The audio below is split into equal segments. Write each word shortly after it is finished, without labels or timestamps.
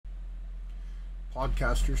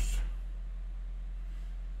podcasters,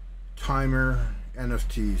 Timer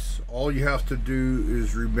NFTs. All you have to do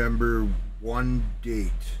is remember one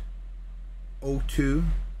date,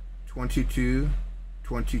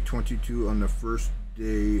 02/22/2022, on the first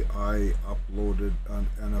day I uploaded an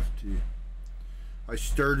NFT. I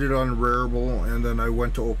started on Rarible and then I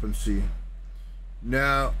went to Opensea.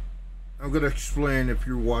 Now I'm going to explain, if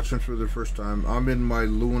you're watching for the first time, I'm in my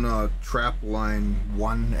Luna Trapline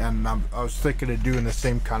 1, and I was thinking of doing the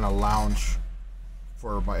same kind of lounge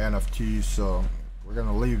for my NFTs, so we're going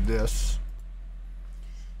to leave this.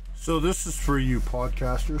 So this is for you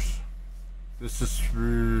podcasters. This is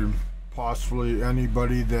for possibly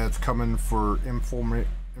anybody that's coming for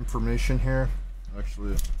information here.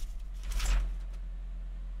 Actually,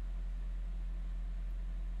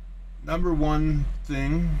 number one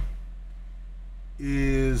thing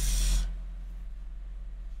is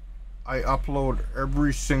I upload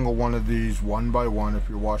every single one of these one by one. If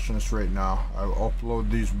you're watching this right now, I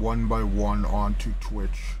upload these one by one onto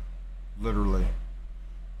Twitch. Literally,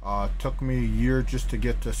 took me a year just to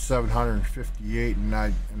get to 758, and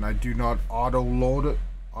I do not auto load it.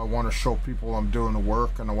 I want to show people I'm doing the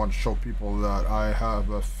work, and I want to show people that I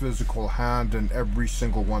have a physical hand in every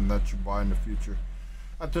single one that you buy in the future.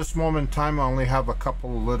 At this moment in time, I only have a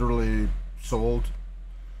couple literally sold,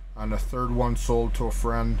 and a third one sold to a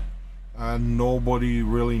friend, and nobody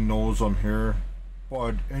really knows I'm here.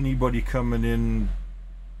 But anybody coming in,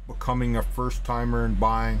 becoming a first timer and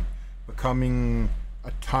buying, becoming a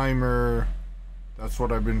timer, that's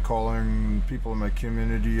what I've been calling people in my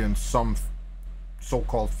community and some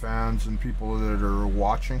so-called fans and people that are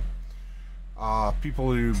watching.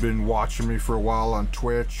 People who've been watching me for a while on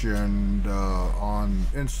Twitch and on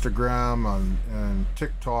Instagram and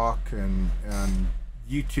TikTok and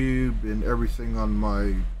YouTube and everything on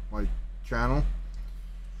my channel.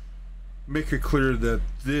 Make it clear that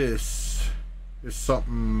this is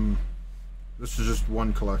something. This is just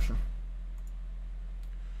one collection.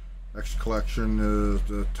 Next collection is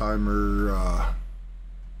the timer.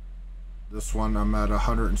 This one I'm at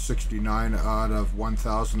 169 out of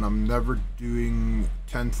 1,000. I'm never doing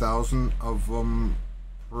 10,000 of them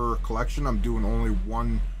per collection. I'm doing only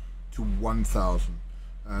 1 to 1,000,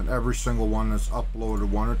 and every single one is uploaded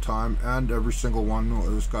one at a time, and every single one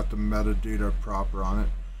has got the metadata proper on it.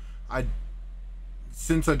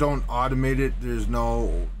 Since I don't automate it, there's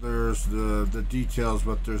the details,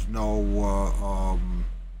 but there's no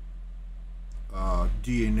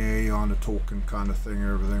DNA on a token kind of thing and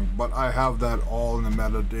everything, but I have that all in the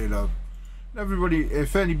metadata. Everybody,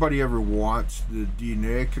 if anybody ever wants the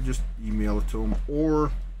DNA, I could just email it to them.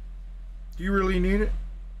 Or do you really need it?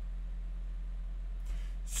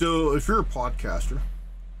 So if you're a podcaster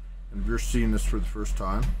and if you're seeing this for the first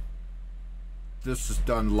time, this is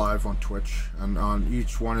done live on Twitch, and on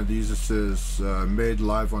each one of these it says made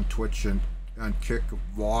live on Twitch and Kick.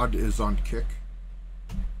 VOD is on Kick.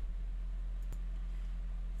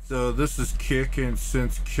 So this is Kick, and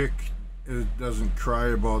since Kick doesn't cry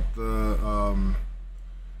about the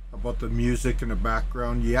music in the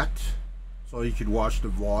background yet, so you could watch the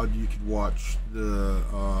VOD, you could watch the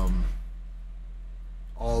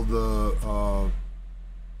all the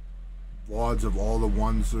VODs of all the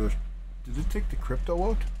ones that. Did it take the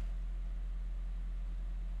crypto out?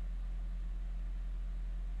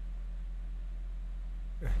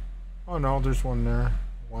 Oh no, there's one there.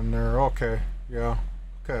 One there. Okay, yeah.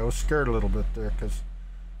 Okay, I was scared a little bit there, because,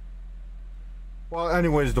 well,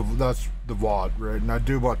 anyways, that's the VOD, right? And I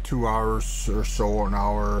do about 2 hours or so, an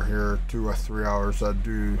hour here, 2 or 3 hours. I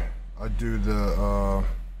do the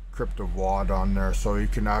crypto VOD on there, so you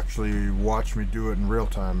can actually watch me do it in real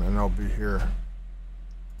time, and I'll be here.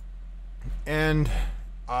 And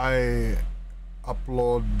I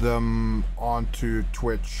upload them onto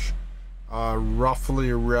Twitch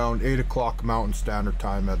roughly around 8 o'clock Mountain Standard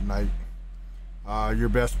Time at night. Your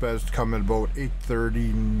best bet is to come at about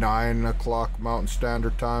 8:30, 9 o'clock Mountain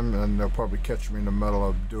Standard Time, and they'll probably catch me in the middle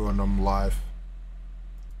of doing them live.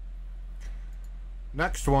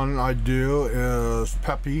 Next one I do is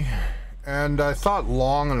Peppy, and I thought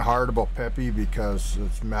long and hard about Peppy because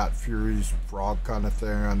it's Matt Fury's frog kind of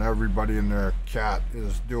thing, and everybody and their cat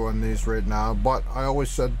is doing these right now. But I always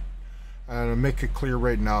said, and I make it clear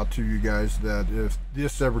right now to you guys, that if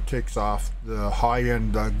this ever takes off, the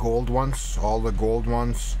high-end gold ones, all the gold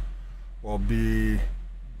ones will be,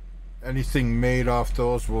 anything made off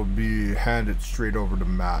those will be handed straight over to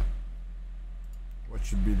Matt, which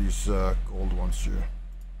should be these gold ones here.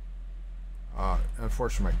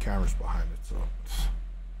 Unfortunately my camera's behind it, so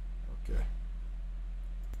okay.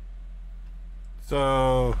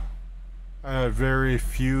 So very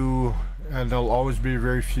few and there'll always be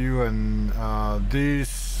very few. And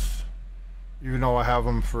these, even though I have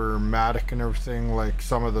them for Matic and everything, like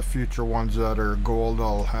some of the future ones that are gold,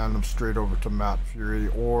 I'll hand them straight over to Matt Fury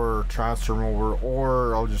or transfer them over,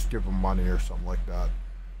 or I'll just give them money or something like that,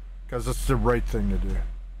 because it's the right thing to do.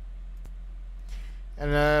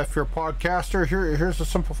 And if you're a podcaster, here's a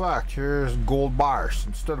simple fact. Here's gold bars.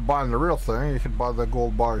 Instead of buying the real thing, you can buy the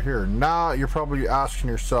gold bar here. Now, you're probably asking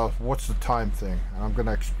yourself, what's the time thing? And I'm going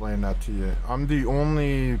to explain that to you. I'm the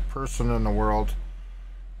only person in the world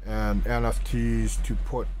and NFTs to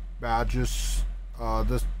put badges.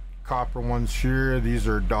 This copper ones here, these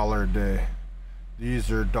are $1 a day. These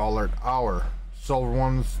are $1 an hour. Silver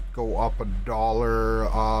ones go up $1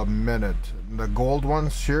 a minute. And the gold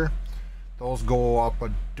ones here, those go up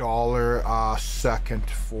 $1 a second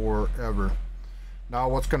forever. Now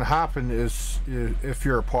what's going to happen is, if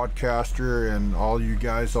you're a podcaster and all you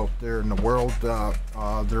guys out there in the world,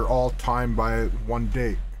 they're all timed by one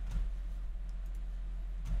date.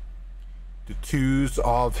 The twos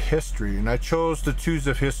of history. And I chose the twos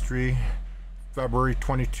of history, February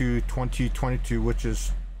 22, 2022, which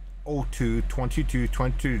is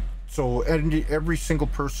 02/22/22. So every single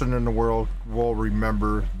person in the world will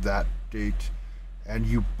remember that date, and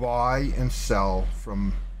you buy and sell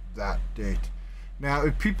from that date. Now,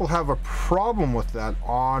 if people have a problem with that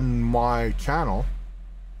on my channel,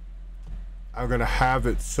 I'm gonna have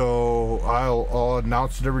it so I'll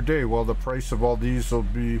announce it every day. Well, the price of all these will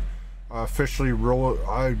be officially raise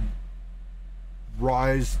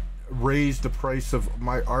the price of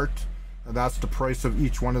my art, and that's the price of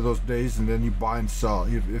each one of those days, and then you buy and sell.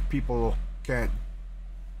 If people can't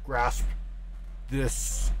grasp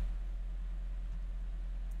this,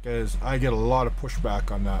 because I get a lot of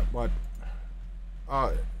pushback on that, but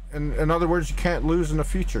in other words, you can't lose in the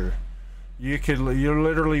future. You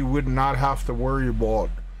literally would not have to worry about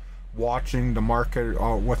watching the market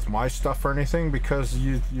with my stuff or anything, because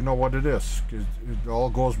you know what it is, because it all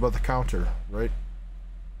goes by the counter, right?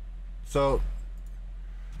 So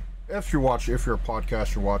if you're a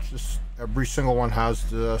podcaster, watch this. Every single one has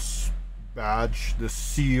this badge, this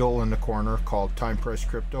seal in the corner called Time Price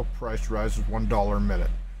Crypto. Price rises $1 a minute.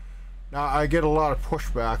 Now, I get a lot of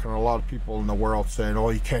pushback and a lot of people in the world saying, "Oh,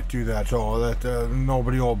 you can't do that. Oh, that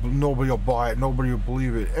nobody will buy it. Nobody will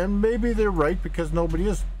believe it." And maybe they're right, because nobody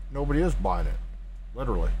is buying it,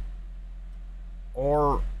 literally.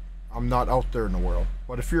 Or I'm not out there in the world.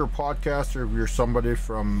 But if you're a podcaster, if you're somebody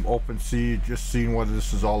from Opensea, just seeing what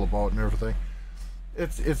this is all about and everything,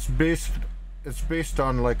 it's based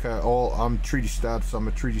on like I'm treaty status. I'm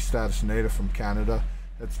a treaty status native from Canada.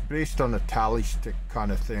 It's based on a tally stick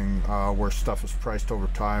kind of thing, where stuff is priced over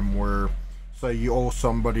time, where say you owe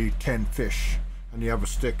somebody 10 fish and you have a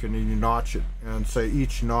stick and then you notch it, and say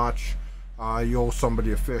each notch you owe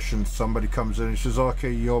somebody a fish, and somebody comes in and says,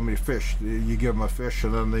 "Okay, you owe me a fish." You give them a fish,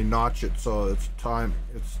 and then they notch it, so it's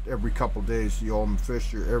every couple days you owe them a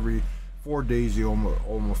fish, or every 4 days you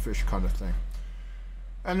owe them a fish kind of thing.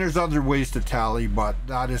 And there's other ways to tally, but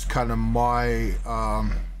that is kind of my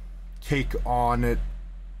take on it,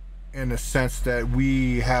 in a sense that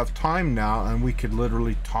we have time now, and we could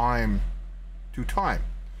literally time to time.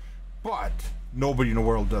 But nobody in the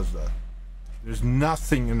world does that. There's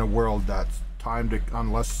nothing in the world that's timed,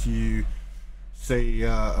 unless you say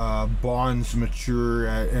bonds mature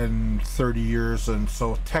in 30 years, and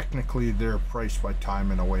so technically they're priced by time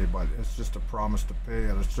in a way, but it's just a promise to pay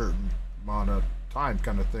at a certain amount of time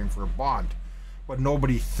kind of thing for a bond. But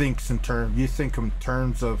nobody thinks in terms, you think in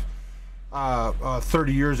terms of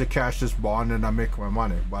 30 years I cash this bond and I make my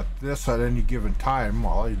money. But this, at any given time,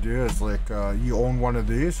 all you do is like, you own one of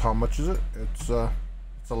these. How much is it? It's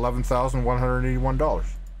 $11,181.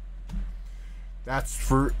 That's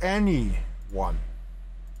for anyone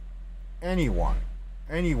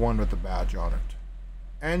with a badge on it,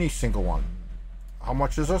 any single one. How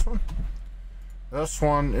much is this one? This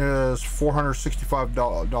one is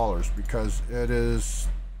 $465, because it is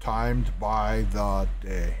timed by the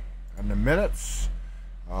day and the minutes.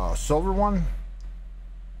 Silver one,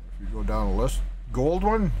 if you go down the list, gold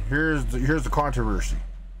one, here's the controversy.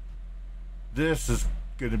 This is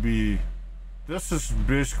basically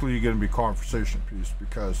going to be conversation piece,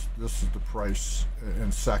 because this is the price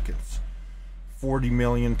in seconds.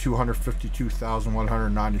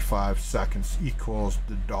 40,252,195 seconds equals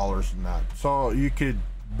the dollars in that. So you could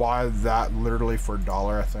buy that literally for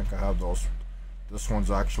 $1. I think I have those. This one's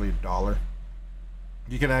actually $1.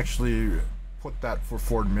 You can actually put that for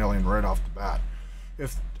 40 million right off the bat.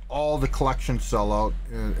 If all the collections sell out,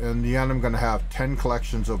 in the end I'm going to have 10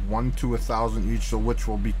 collections of 1 to 1,000 each, so which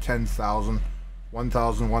will be 10,000,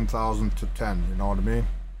 1,000, 1,000 to 10, you know what I mean?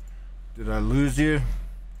 Did I lose you?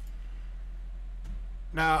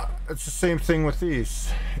 Now, it's the same thing with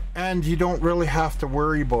these. And you don't really have to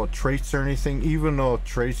worry about traits or anything, even though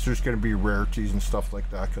traits, there's going to be rarities and stuff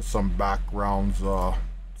like that, because some backgrounds are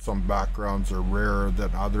rarer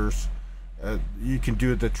than others. You can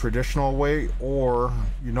do it the traditional way, or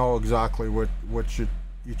you know exactly what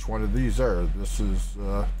each one of these are. This is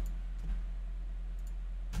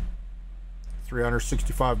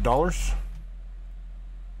 $365.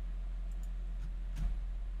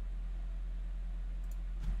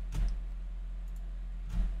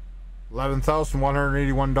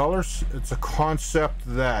 $11,181. It's a concept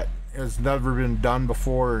that has never been done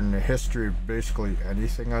before in the history of basically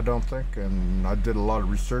anything, I don't think. And I did a lot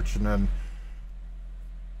of research, and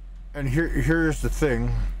here's the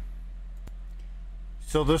thing.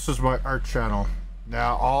 So this is my art channel.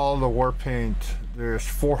 Now all the war paint, there's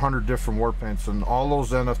 400 different war paints, and all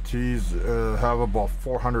those NFTs have about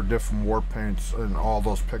 400 different war paints and all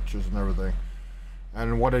those pictures and everything.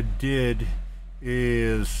 And what I did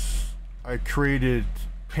is I created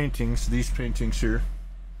paintings, these paintings here,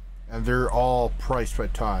 and they're all priced by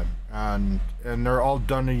time, and they're all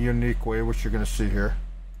done in a unique way, which you're going to see here.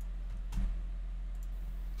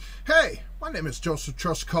 Hey, my name is Joseph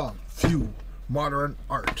Truscall. View Modern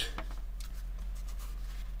Art.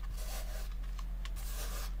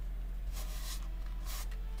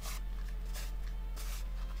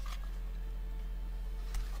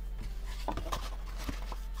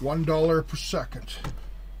 $1 per second.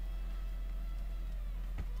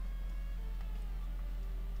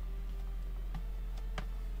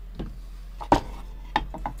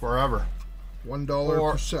 Forever.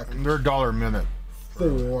 $1 per second. They're $1 a minute.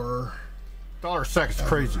 $4 a second is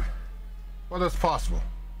crazy. Well, that's possible.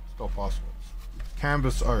 Still possible.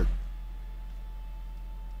 Canvas art.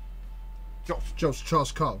 Joseph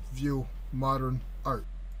Truscall. View Modern Art.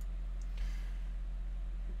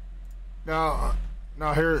 Now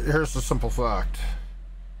here's the simple fact.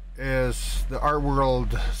 Is the art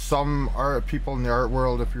world, some people in the art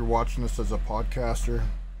world, if you're watching this as a podcaster,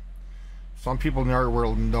 some people in the art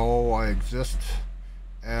world know I exist,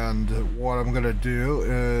 and what I'm gonna do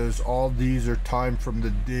is all these are timed from the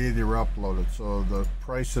day they were uploaded. So the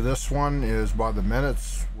price of this one is by the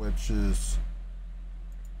minutes, which is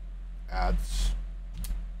ads.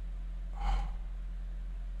 I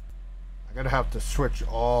gotta have to switch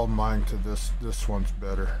all mine to this. This one's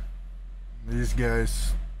better. These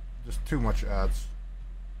guys, just too much ads.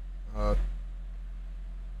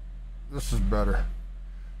 This is better.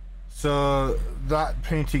 So that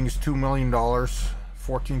painting is $2 million,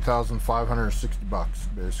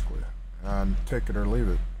 $14,560 basically, and take it or leave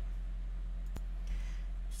it.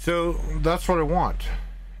 So that's what I want,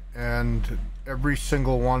 and every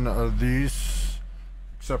single one of these,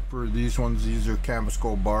 except for these ones, these are canvas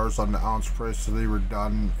gold bars on the ounce price, so they were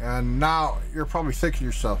done. And now you're probably thinking to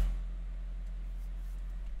yourself,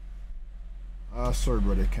 sorry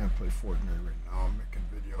buddy, I can't play Fortnite right now, I'm making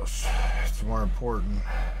videos, it's more important.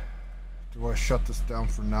 Do I shut this down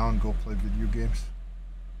for now and go play video games?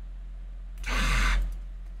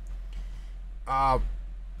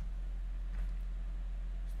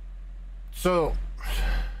 So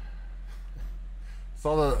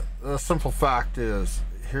the simple fact is,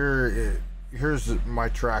 here's my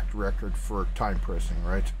track record for time pricing,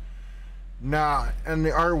 right? Now, in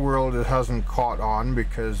the art world, it hasn't caught on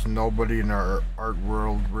because nobody in our art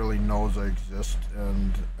world really knows I exist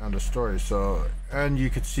and the story. So, and you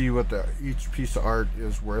can see what each piece of art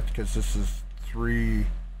is worth, because this is 3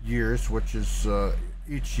 years, which is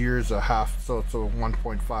each year is a half, so it's a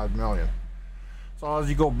 1.5 million. So as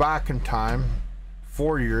you go back in time,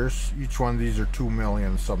 4 years, each one of these are $2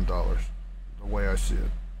 million some dollars, the way I see it.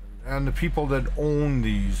 And the people that own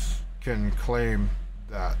these can claim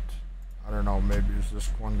that. I don't know, maybe is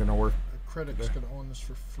this one gonna work? A critic's gonna own this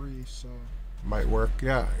for free, so might work.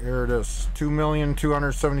 Yeah, here it is.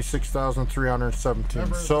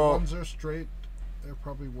 2,276,317. So the ones are straight, they're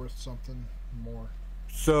probably worth something more.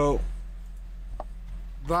 So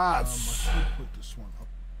that's put this one up.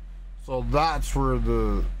 So that's where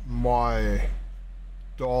my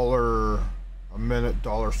 $1 a minute,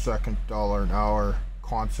 $1 a second, $1 an hour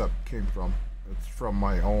concept came from. It's from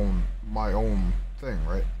my own thing,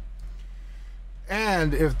 right?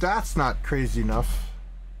 And if that's not crazy enough,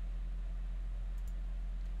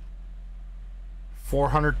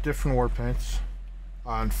 400 different war paints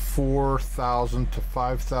on 4,000 to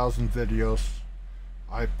 5,000 videos.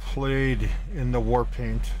 I played in the war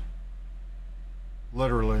paint,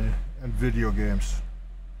 literally, in video games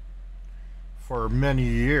for many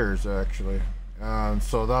years, actually. And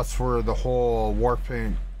so that's where the whole war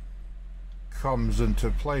paint comes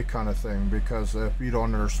into play kind of thing, because if you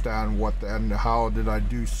don't understand what and how did I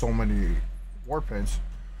do so many warpaints,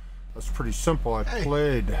 that's pretty simple. I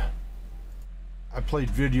played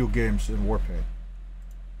video games in warpaint,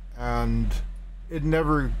 and it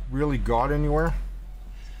never really got anywhere.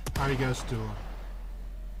 How you guys doing?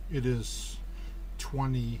 It is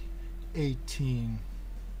 2018.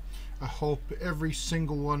 I hope every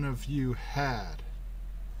single one of you had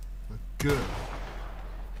a good,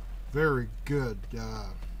 very good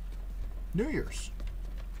New Year's.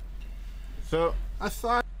 So I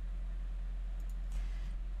thought,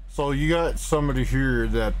 so you got somebody here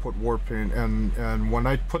that put war paint, and when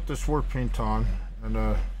I put this war paint on,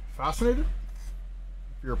 and fascinated,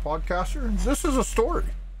 if you're a podcaster, this is a story.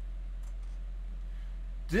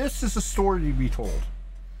 This is a story to be told.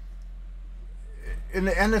 In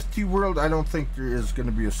the NFT world, I don't think there is going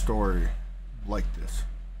to be a story like this.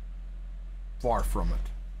 Far from it.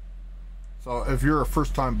 So if you're a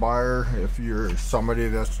first-time buyer, if you're somebody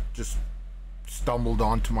that's just stumbled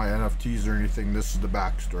onto my NFTs or anything, this is the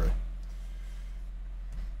backstory.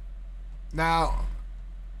 Now,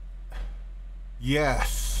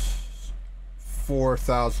 yes,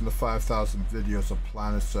 4,000 to 5,000 videos of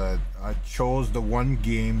Planetside. I chose the one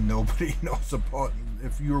game nobody knows about.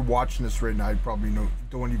 If you're watching this right now, you probably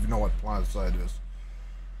don't even know what Planetside is.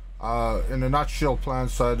 In a nutshell,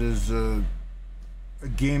 Planetside is a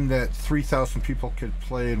game that 3,000 people could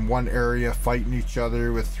play in one area, fighting each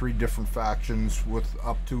other with 3 different factions with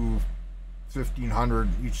up to 1,500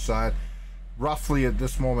 each side. Roughly at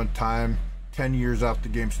this moment in time, 10 years after the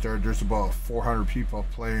game started, there's about 400 people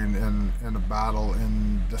playing in a battle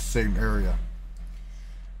in the same area.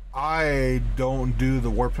 I don't do the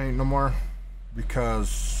warpaint no more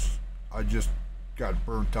because I just got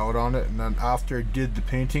burnt out on it, and then after I did the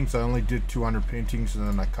paintings, I only did 200 paintings, and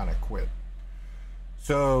then I kind of quit.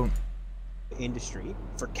 So industry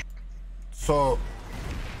for a second.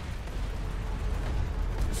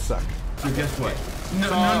 So guess what?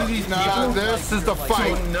 None of these people. This is the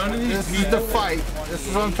fight. So none of these this is the fight. This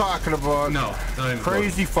is what I'm talking about. No, not even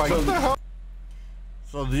crazy close. fight.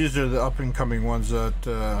 So these are the up and coming ones that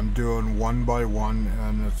I'm doing one by one,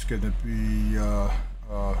 and it's going to be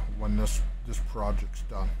when this project's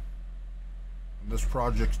done. When this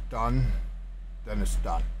project's done, then it's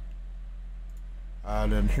done.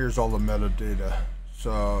 And then here's all the metadata.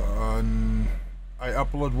 So I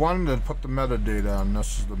upload one, then put the metadata on.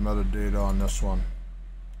 This is the metadata on this one,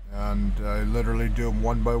 and I literally do them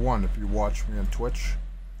one by one. If you watch me on Twitch,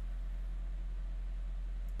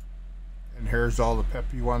 and here's all the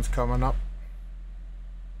peppy ones coming up.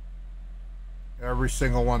 Every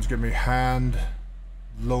single one's gonna be hand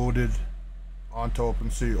loaded onto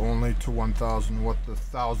Opensea, only to 1,000. With the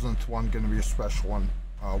 1,000th one gonna be a special one,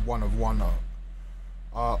 one of one,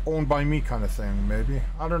 owned by me kind of thing. Maybe,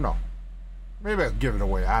 I don't know. Maybe I'll give it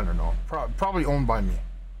away. I don't know. Probably owned by me.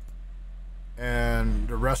 And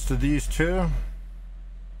the rest of these two,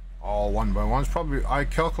 all one by one. Probably, I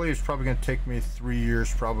calculate it's probably going to take me 3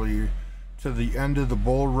 years, probably to the end of the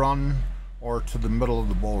bull run or to the middle of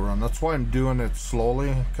the bull run. That's why I'm doing it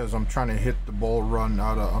slowly, because I'm trying to hit the bull run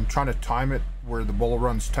I'm trying to time it where the bull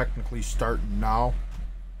run's technically starting now.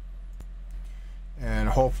 And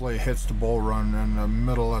hopefully it hits the bull run in the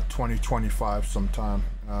middle of 2025 sometime,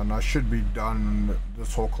 and I should be done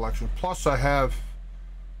this whole collection. Plus I have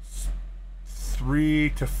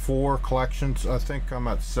 3 to 4 collections. I think I'm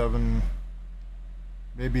at 7,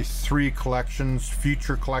 maybe 3 collections,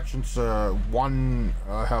 future collections. One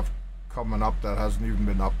I have coming up that hasn't even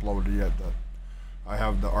been uploaded yet, that I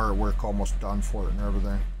have the artwork almost done for it and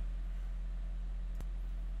everything.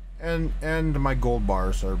 And my gold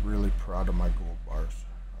bars, I'm really proud of my gold bars.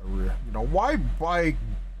 You know, why buy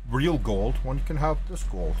real gold when you can have this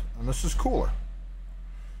gold? And this is cooler.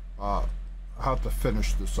 I have to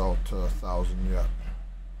finish this out to 1,000 yet,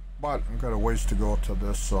 but I've got a ways to go to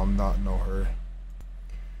this, so I'm not in no hurry.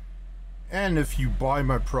 And if you buy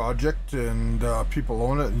my project and people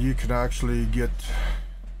own it, you can actually get,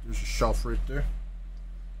 there's a shelf right there.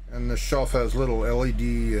 And the shelf has little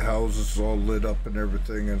LED houses all lit up and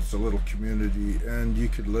everything, and it's a little community, and you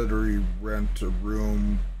could literally rent a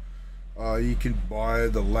room. You could buy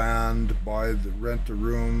the land, rent a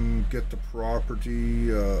room, get the property.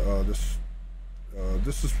 This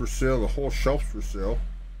is for sale. The whole shelf's for sale.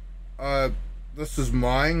 This is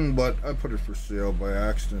mine, but I put it for sale by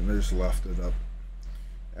accident. I just left it up.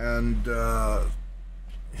 And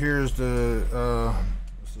here's the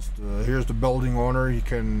here's the building owner. You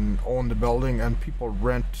can own the building, and people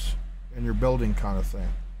rent in your building kind of thing.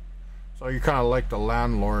 So you're kind of like the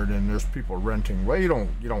landlord, and there's people renting. Well, you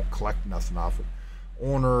don't collect nothing off it.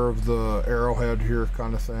 owner of the Arrowhead here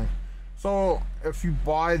kind of thing. So if you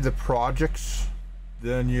buy the projects,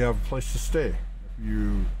 then you have a place to stay.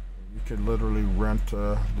 You could literally rent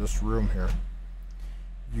this room here.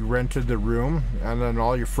 You rented the room, and then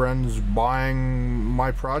all your friends buying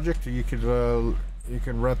my project, you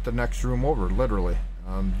can rent the next room over, literally.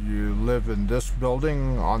 And you live in this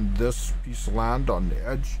building on this piece of land on the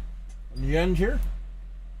edge, on the end here.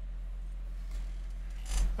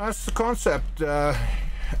 That's the concept.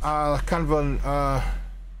 Kind of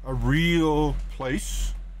a real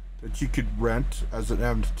place that you could rent as an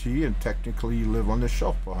NFT, and technically you live on the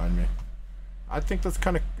shelf behind me. I think that's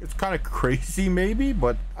it's kind of crazy maybe,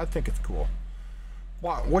 but I think it's cool.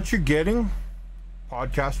 What you're getting,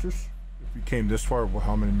 podcasters, if you came this far, well,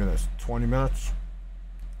 how many minutes? 20 minutes?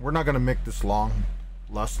 We're not going to make this long,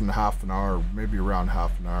 less than half an hour, maybe around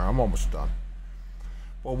half an hour. I'm almost done.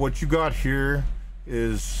 Well, what you got here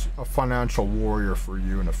is a financial warrior for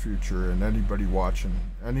you in the future, and anybody watching,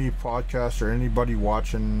 any podcast or anybody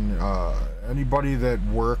watching, anybody that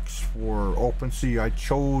works for Opensea, I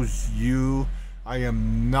chose you. I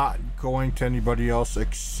am not going to anybody else,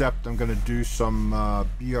 except I'm going to do some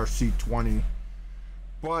BRC20,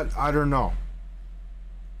 but I don't know.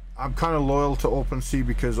 I'm kind of loyal to Opensea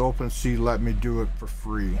because Opensea let me do it for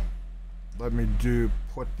free. Let me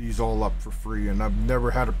put these all up for free, and I've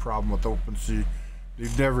never had a problem with Opensea.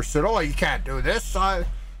 They've never said, oh, you can't do this.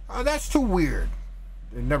 That's too weird.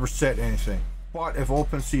 They never said anything. But if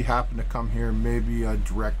Opensea happened to come here, maybe I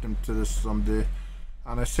direct them to this someday.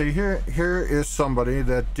 And I say, here is somebody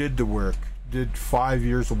that did the work, did 5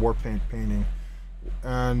 years of war paint painting.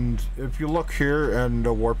 And if you look here and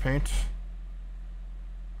the war paint,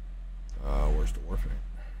 where's the war paint?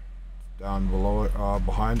 It's down below it,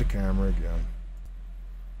 behind the camera again.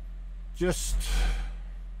 Just...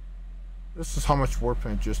 this is how much war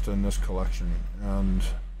paint just in this collection,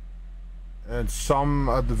 and some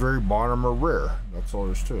at the very bottom are rare. That's all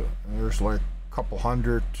there's to it. And there's like a couple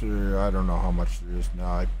hundred to, I don't know how much there is now.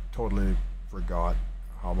 I totally forgot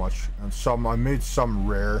how much. And some, I made some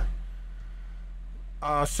rare.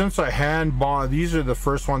 Since I hand bombed, these are the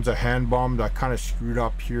first ones I hand bombed. I kind of screwed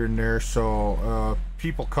up here and there. So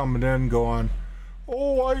people coming in going,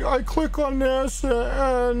 oh, I click on this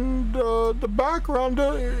and the background,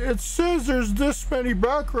 it says there's this many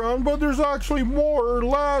background, but there's actually more or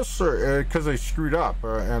less, because I screwed up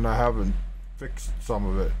and I haven't fixed some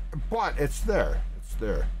of it. But it's there. It's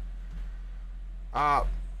there. But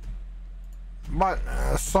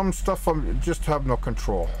some stuff I just have no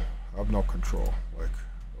control. I have no control. Like,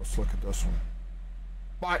 let's look at this one.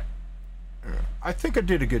 But I think I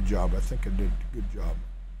did a good job. I think I did a good job.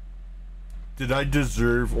 Did I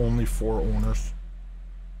deserve only 4 owners?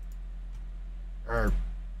 Or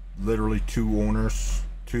literally 2 owners,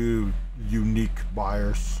 2 unique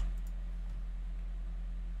buyers.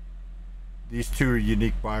 These 2 are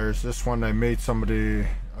unique buyers. This one I made somebody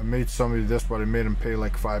this, but I made him pay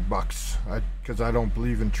like $5 because I don't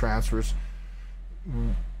believe in transfers.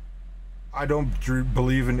 I don't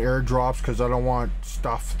believe in airdrops because I don't want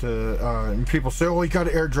stuff to and people say, oh, you got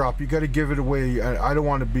to airdrop, you got to give it away. I don't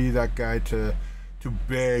want to be that guy to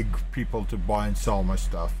beg people to buy and sell my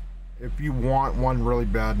stuff. If you want one really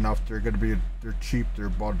bad enough, they're cheap. They're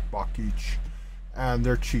about $1 each, and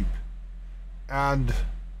they're cheap. And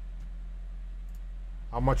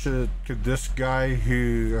how much could this guy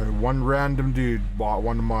one random dude bought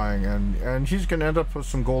one of mine, and he's gonna end up with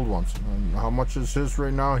some gold ones. And how much is his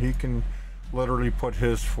right now? He can literally put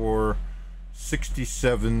his for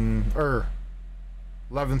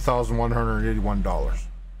 $11,181.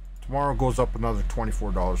 Tomorrow goes up another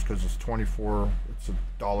 $24 because it's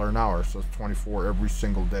 $1 an hour, so it's 24 every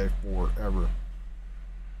single day forever.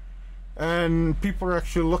 And people are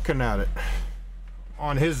actually looking at it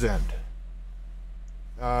on his end.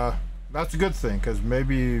 That's a good thing, because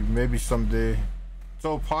maybe someday.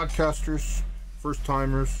 So podcasters, first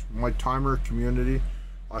timers, my timer community,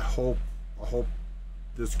 I hope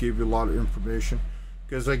this gave you a lot of information,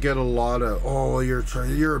 because I get a lot of, oh, you're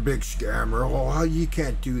a big scammer, oh, how you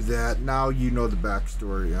can't do that. Now you know the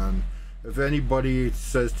backstory. And if anybody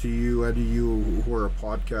says to you, any of you who are a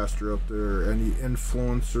podcaster out there, any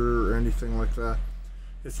influencer or anything like that,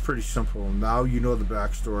 it's pretty simple. Now you know the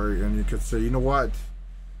backstory, and you can say, you know what,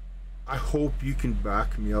 I hope you can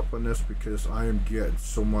back me up on this, because I am getting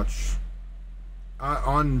so much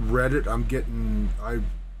on Reddit. I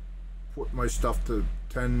put my stuff to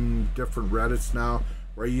 10 different Reddits now,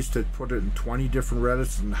 where I used to put it in 20 different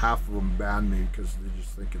Reddits, and half of them ban me because they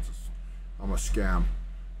just think I'm a scam.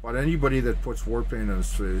 But anybody that puts war paint on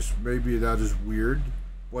his face, maybe that is weird,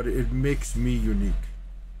 but it makes me unique.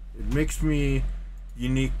 It makes me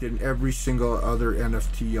unique than every single other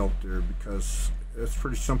NFT out there, because it's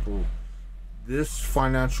pretty simple. This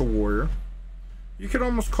financial warrior, you could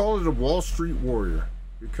almost call it a Wall Street warrior,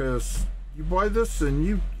 because you buy this and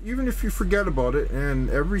you, even if you forget about it, and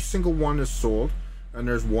every single one is sold, and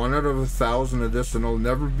there's 1 out of 1,000 of this, and it'll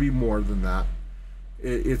never be more than that.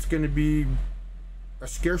 It's going to be a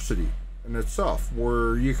scarcity in itself,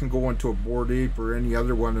 where you can go into a Bored Ape or any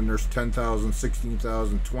other one and there's 10,000,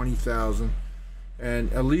 16,000, 20,000,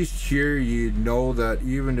 and at least here you know that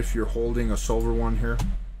even if you're holding a silver one here,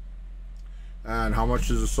 and how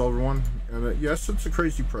much is a silver one? And yes, it's a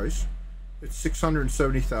crazy price. It's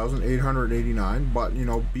 670,889, but you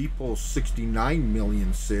know, Beeple's 69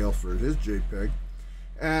 million sale for his JPEG,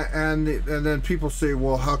 and then people say,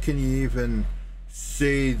 well, how can you even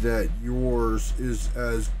say that yours is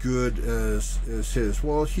as good as his?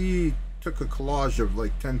 Well, he took a collage of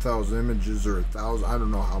like 10,000 images or 1,000, I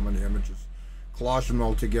don't know how many images, collaged them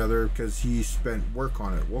all together because he spent work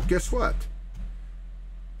on it. Well, guess what?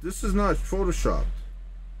 This is not photoshopped.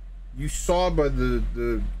 You saw by the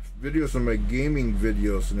videos of my gaming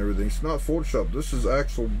videos and everything, it's not photoshopped. This is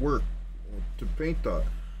actual work to paint that.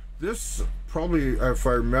 This probably, if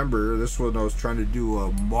I remember, this one I was trying to do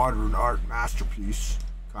a modern art masterpiece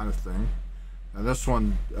kind of thing, and this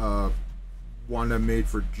one one I made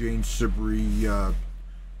for Jane Sibrey,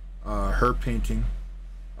 her painting,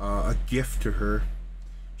 a gift to her.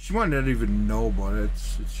 She might not even know about it.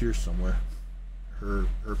 It's here somewhere. Her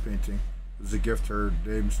painting is a gift to her.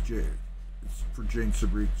 Name's Jane. It's for Jane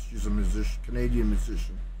Sibrey. She's a musician, Canadian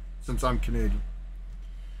musician, since I'm Canadian.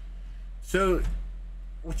 So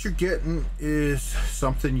what you're getting is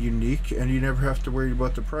something unique, and you never have to worry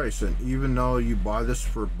about the price. And even though you buy this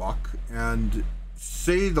for $1, and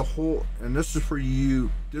say the whole, and this is for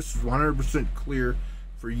you, this is 100% clear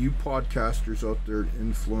for you podcasters out there,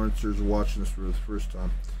 influencers watching this for the first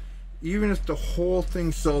time. Even if the whole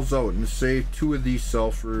thing sells out, and say 2 of these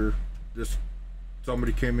sell for this,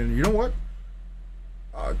 somebody came in, you know what?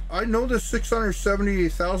 I know this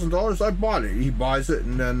 $678,000. I bought it. He buys it,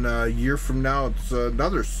 and then a year from now, it's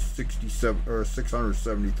another 67 or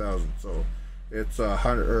 670,000. So it's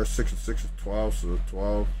 100 or 6 and 6 is 12. So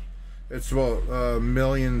 12, it's about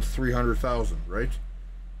 1,300,000, right?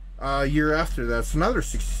 A year after that's another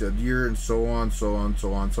 67 year, and so on, so on,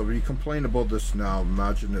 so on. So if you complain about this now,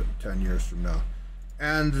 imagine it 10 years from now.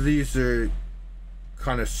 And these are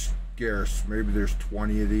kind of scarce. Maybe there's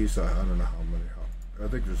 20 of these. I don't know how many. I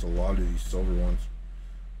think there's a lot of these silver ones,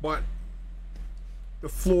 but the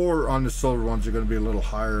floor on the silver ones are going to be a little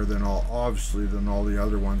higher than obviously than all the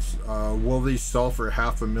other ones. Will these sell for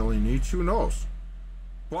 $500,000 each? Who knows?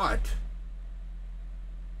 But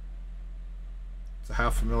it's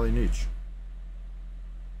 $500,000 each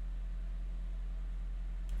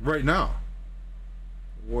right now.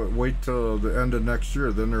 Wait till the end of next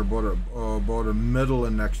year, then they're about a middle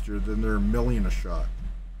of next year, then they're $1 million a shot.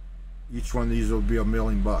 Each one of these will be $1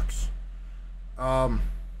 million bucks.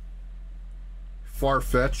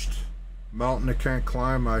 Far-fetched, mountain I can't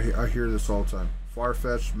climb. I hear this all the time.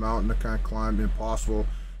 Far-fetched, mountain I can't climb, impossible.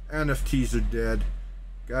 NFTs are dead.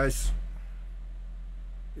 Guys,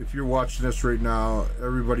 if you're watching this right now,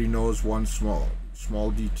 everybody knows one small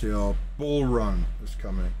detail. Bull run is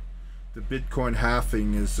coming. The Bitcoin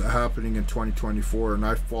halving is happening in 2024, and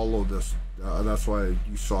I follow this. That's why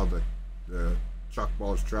you saw the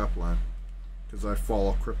CHUCKBALLER'S Trapline, because I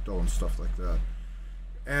follow crypto and stuff like that.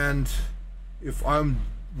 And if I'm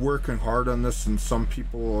working hard on this, and some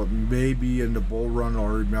people maybe in the bull run will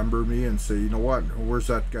remember me and say, you know what, where's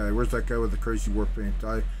that guy with the crazy war paint?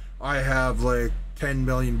 I have like 10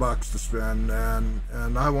 million bucks to spend,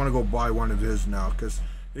 and I want to go buy one of his now, because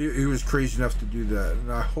he was crazy enough to do that.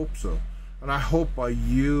 And I hope so, and I hope by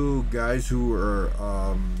you guys who are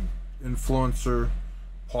influencer,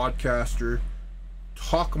 podcaster,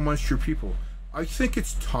 talk amongst your people. I think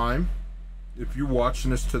it's time, if you're watching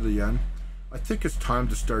this to the end, I think it's time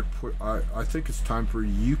to start I think it's time for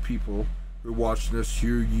you people who are watching this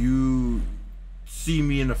here, you see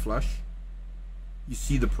me in the flesh, you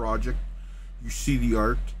see the project, you see the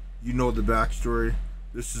art, you know the backstory.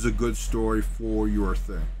 This is a good story for your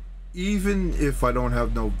thing. Even if I don't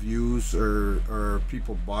have no views or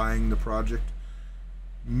people buying the project,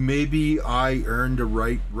 maybe I earned a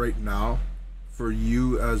right now for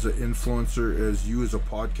you as an influencer, as you as a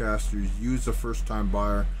podcaster, you as a first-time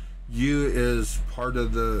buyer, you as part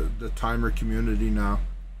of the Timer community now.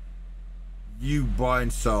 You buy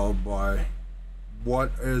and sell by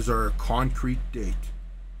what is our concrete date?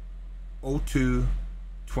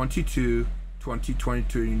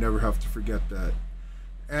 02/22/2022. You never have to forget that.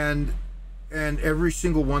 And And every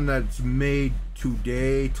single one that's made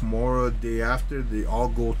today, tomorrow, day after, they all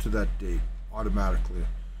go to that date automatically.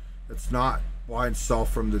 It's not buy and sell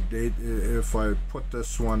from the date. If I put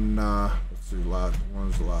this one, let's see, when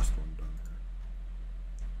was the last one done here?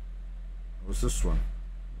 What was this one?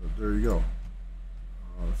 There you go.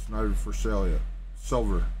 It's not even for sale yet.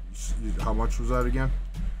 Silver. How much was that again?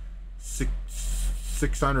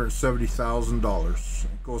 $670,000.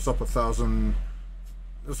 It goes up $1,000.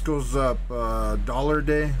 This goes up $1 a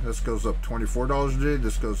day. This goes up $24 a day.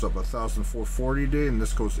 This goes up $1,440 a day, and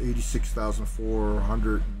this goes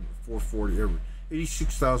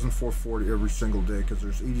 $86,440 every single day, because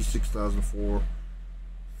there's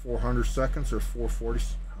 86,400 seconds or 440.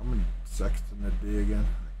 How many seconds in a day again?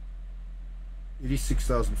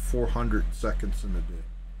 86,400 seconds in a day.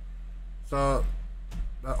 So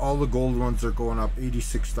all the gold ones are going up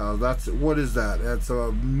 86,000. That's, what is that? That's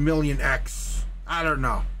a million X. I don't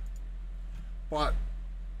know. But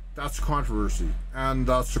that's controversy, and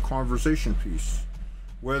that's the conversation piece.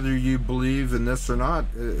 Whether you believe in this or not,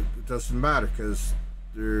 it doesn't matter, because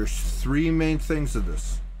there's three main things of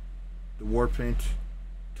this. The war paint,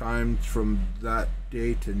 timed from that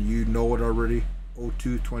date, and you know it already,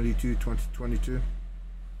 02/22/2022.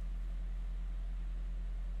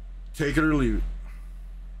 Take it or leave it.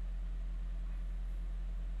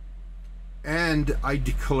 And I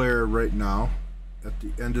declare right now, at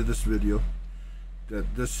the end of this video,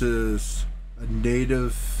 that this is a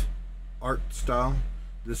native art style.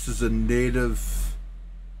 This is a native.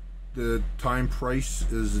 The time price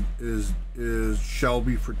shall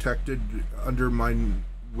be protected under my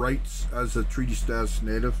rights as a treaty status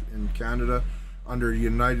native in Canada, under the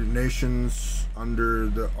United Nations, under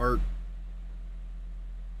the art,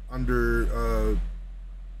 under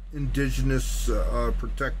indigenous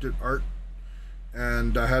protected art.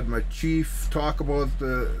 And I had my chief talk about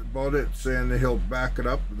it, saying that he'll back it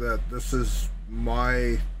up, that this is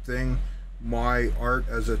my thing, my art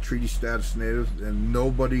as a treaty status native, and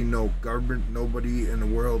nobody, no government, nobody in the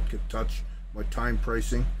world could touch my time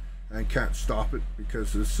pricing and can't stop it,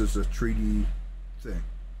 because this is a treaty thing.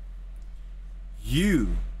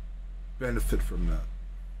 You benefit from that.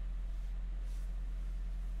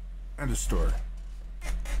 End of story.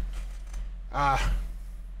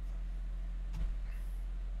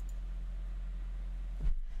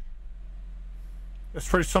 It's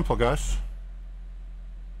pretty simple, guys.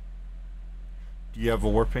 Do you have a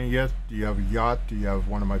war paint yet? Do you have a yacht? Do you have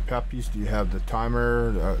one of my peppies? Do you have the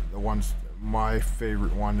timer? The ones, my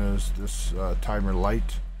favorite one is this timer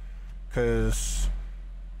light, because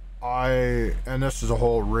and this is a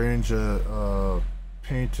whole range of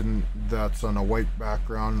painting that's on a white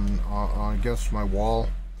background against my wall,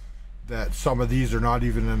 that some of these are not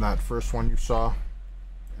even in that first one you saw.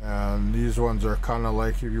 And these ones are kind of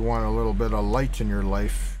like, if you want a little bit of light in your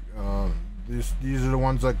life, these are the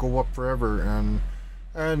ones that go up forever.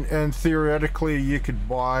 And theoretically, you could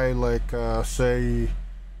buy, like, say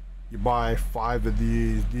you buy 5 of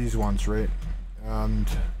these ones, right? And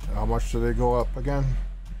how much do they go up again?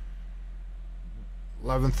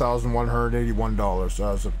 $11,181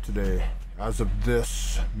 as of today, as of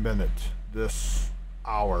this minute, this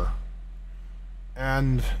hour.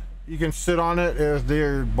 And you can sit on it if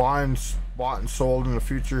they're bought and sold in the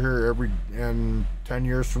future here. And 10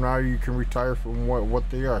 years from now, you can retire from what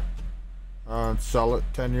they are, sell it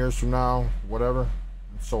 10 years from now, whatever,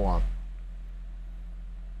 and so on.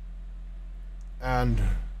 And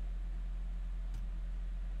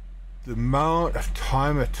the amount of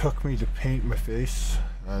time it took me to paint my face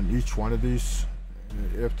on each one of these,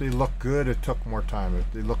 if they look good, it took more time.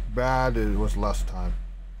 If they look bad, it was less time.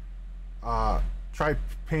 Try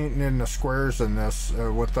painting in the squares in this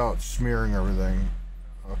without smearing everything.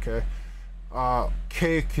 Okay,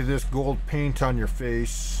 cake this gold paint on your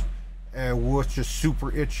face, and which is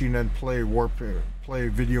super itchy, and then play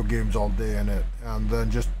video games all day in it, and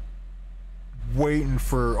then just waiting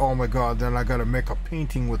for, oh my god, then I gotta make a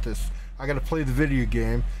painting with this. I gotta play the video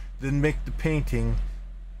game, then make the painting,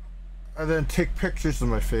 and then take pictures of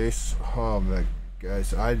my face. Oh my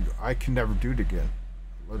guys, I can never do it again,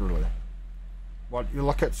 literally. But you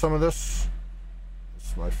look at some of this.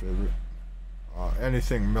 This is my favorite.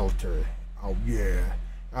 Anything military. Oh yeah.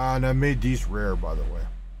 And I made these rare, by the way.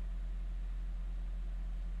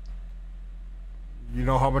 You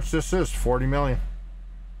know how much this is? 40 million.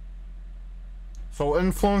 So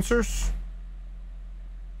influencers,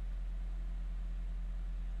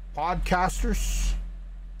 podcasters,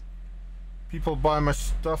 people buy my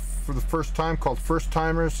stuff for the first time, called first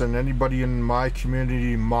timers, and anybody in my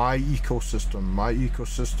community, my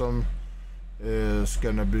ecosystem is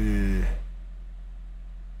gonna be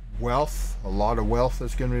wealth, a lot of wealth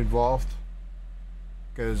that's going to be involved.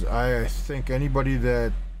 Because I think anybody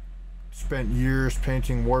that spent years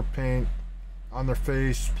painting war paint on their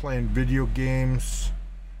face, playing video games,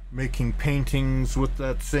 making paintings with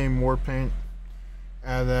that same war paint,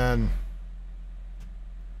 and then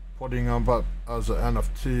putting them up as an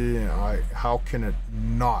NFT, how can it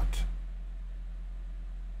not?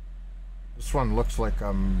 This one looks like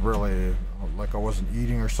I'm really, like I wasn't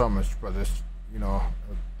eating or something, but it's, you know,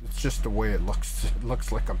 it's just the way it looks. It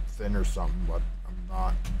looks like I'm thin or something, but I'm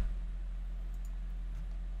not.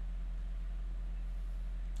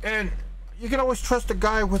 And you can always trust a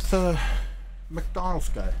guy with the McDonald's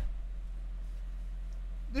guy.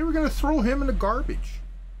 They were going to throw him in the garbage.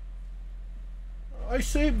 I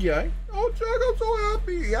saved you. Oh, Chuck, I'm so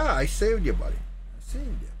happy. Yeah, I saved you, buddy. I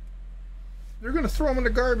saved you. They're going to throw him in the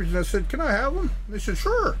garbage. And I said, can I have him? They said,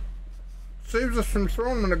 sure. Saves us from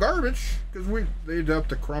throwing them in the garbage. Because they'd have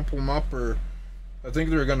to crumple them up, or I think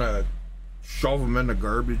they're going to shove them in the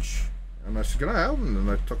garbage. And I said, can I have them? And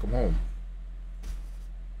I took them home.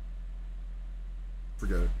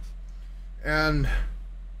 Forget it. And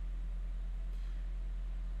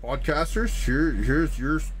podcasters, here's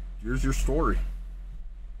your story.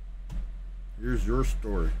 Here's your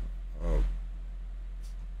story.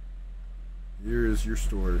 Here is your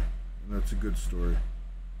story, and that's a good story.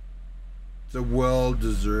 It's a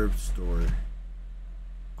well-deserved story.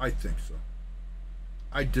 I think so.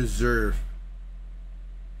 I deserve.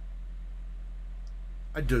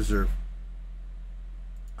 I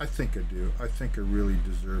think I do. I think I really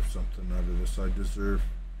deserve something out of this. I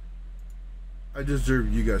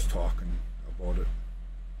deserve you guys talking about it.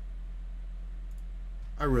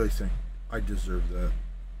 I really think I deserve that.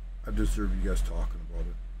 I deserve you guys talking about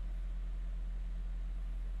it.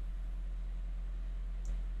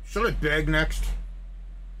 Should I beg next?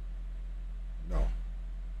 No.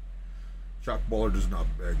 Chuck Baller does not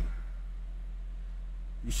beg.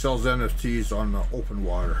 He sells NFTs on the open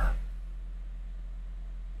water.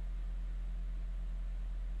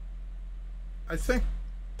 I think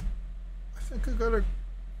I gotta.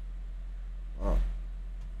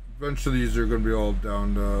 Eventually, these are gonna be all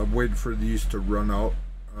down. I'm waiting for these to run out,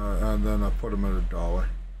 and then I put them at $1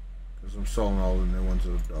 because I'm selling all the new ones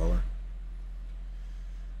at $1.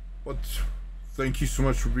 But thank you so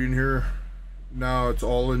much for being here. Now it's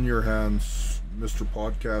all in your hands, Mr.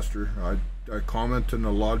 Podcaster. I comment on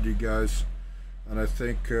a lot of you guys, and I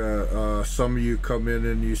think some of you come in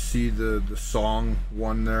and you see the song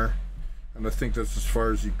one there. And I think that's as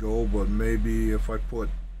far as you go, but maybe if I put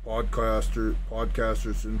podcasters,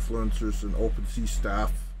 influencers, and Opensea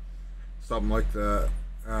staff, something like that,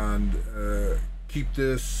 and keep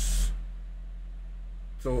this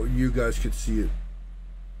so you guys could see it.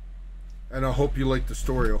 And I hope you like the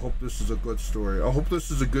story. I hope this is a good story. I hope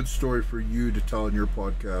this is a good story for you to tell in your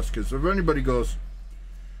podcast, because if anybody goes,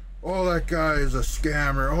 oh, that guy is a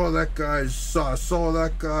scammer, oh, that guy's sus, oh,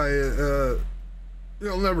 that guy,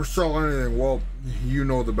 he'll never sell anything. Well, you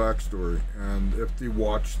know the backstory, and if they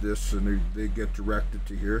watch this and they get directed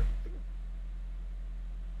to here,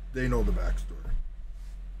 they know the backstory.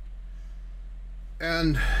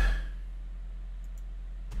 And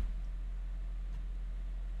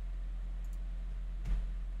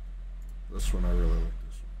this one, I really like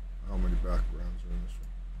this one. How many backgrounds are in this one?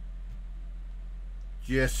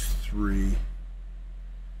 Just 3.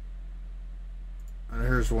 And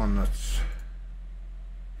here's one that's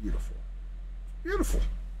beautiful. Beautiful.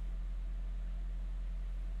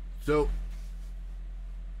 So,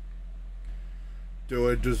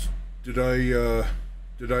 did I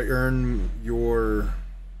earn your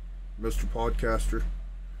Mr. Podcaster?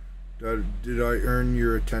 Did I earn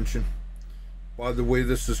your attention? By the way,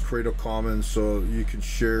 this is Creative Commons, so you can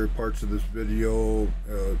share parts of this video.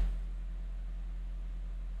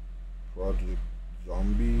 Project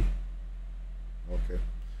Zombie. Okay.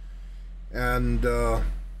 And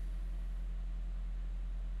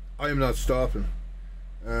I am not stopping.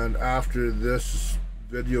 And after this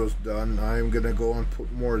video is done, I am going to go and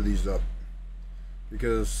put more of these up.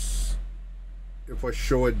 Because if I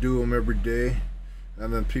do them every day,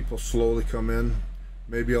 and then people slowly come in,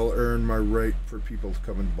 maybe I'll earn my right for people to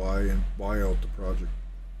come and buy out the project.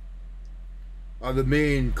 The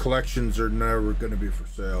main collections are never going to be for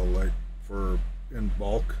sale, like for in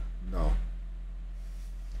bulk, no.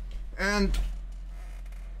 And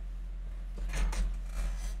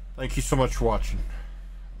thank you so much for watching.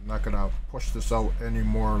 I'm not going to push this out any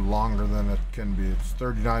more longer than it can be. It's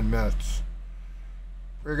 39 minutes.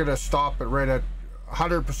 We're going to stop it right at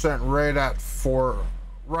 100% right at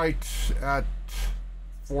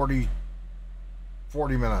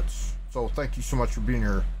 40 minutes. So thank you so much for being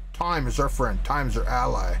here. Time is our friend. Time is our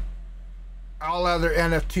ally. All other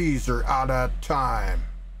NFTs are out of time.